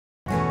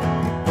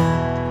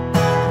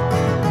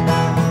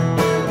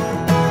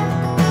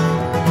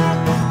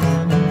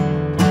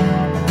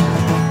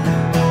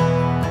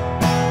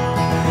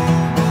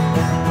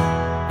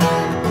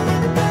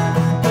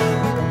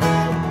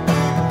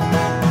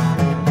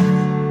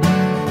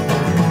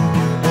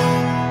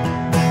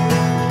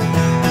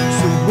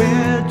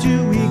Where do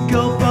we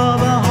go for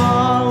the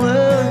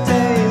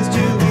holidays?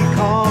 Do we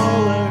call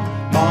her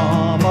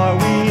Mom? Are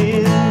we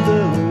in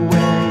the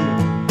way?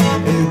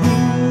 And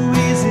who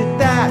is it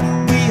that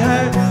we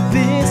hurt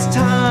this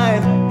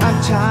time? I'm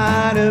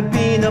tired of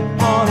being a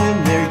pawn in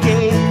their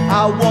game.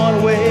 I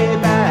want way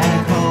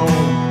back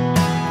home.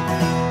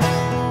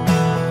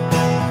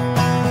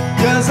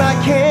 'Cause I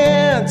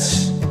can't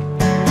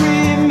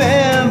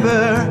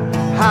remember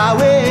how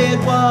it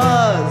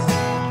was,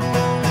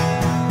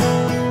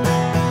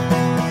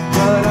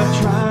 but I'm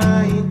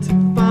trying to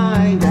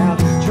find out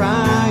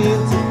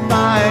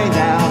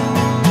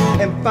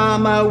and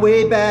find my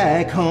way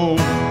back home.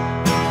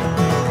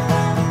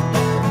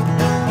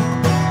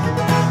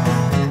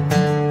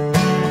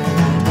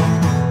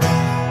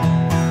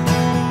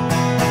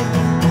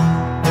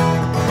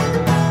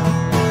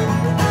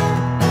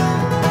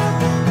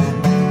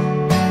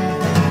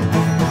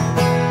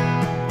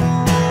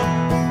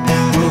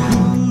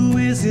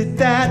 Is it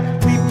that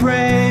we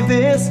pray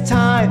this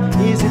time?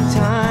 Is it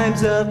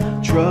times of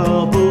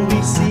trouble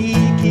we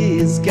seek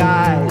His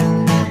guide?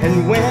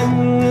 And when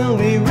will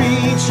we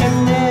reach and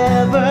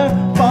never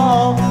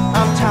fall?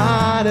 I'm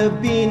tired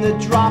of being a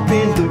drop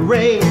in the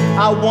rain.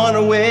 I want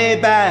a way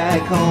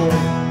back home.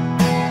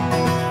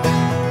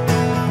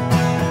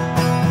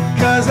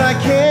 'Cause I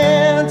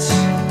can't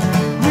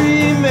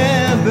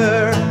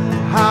remember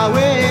how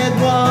it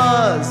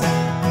was.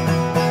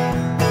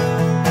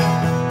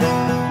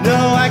 No,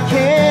 I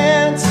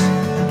can't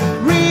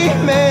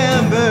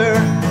remember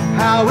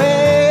how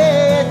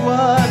it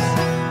was.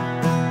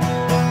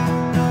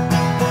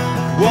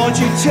 Won't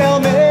you tell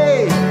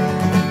me,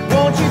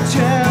 won't you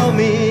tell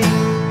me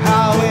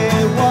how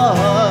it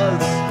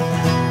was?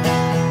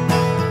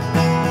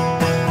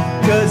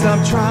 'Cause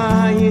I'm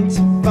trying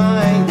to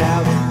find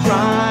out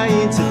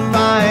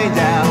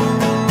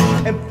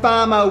and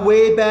find my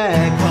way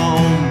back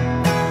home.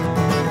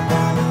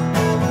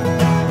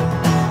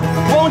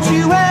 Won't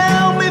you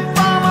help me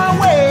find my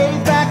way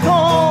back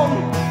home?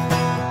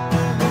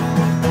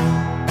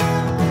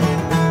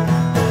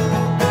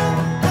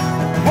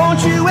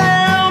 Won't you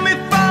help me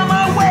find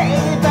my way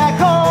back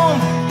home?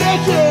 Yeah,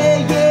 yeah,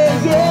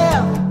 yeah, yeah.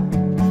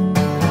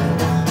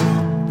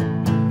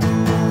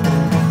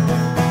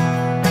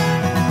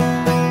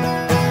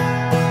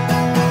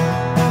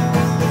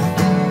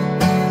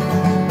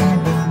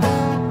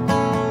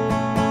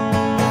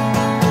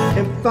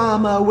 And find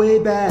my way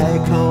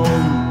back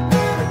home.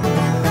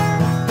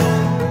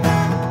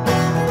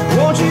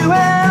 Won't you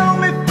help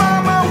me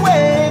find my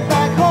way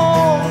back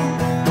home?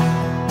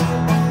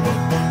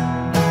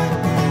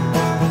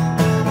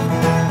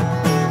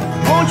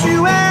 Won't you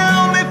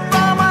help me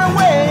find my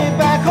way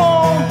back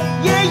home?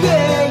 Yeah,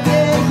 yeah,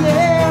 yeah,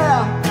 yeah.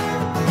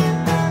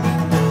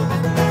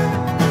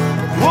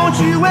 Won't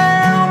you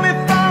help me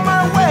find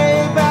my way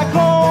back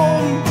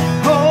home?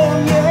 Oh,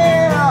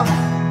 yeah.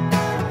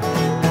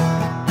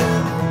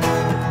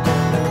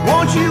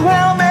 Won't you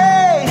help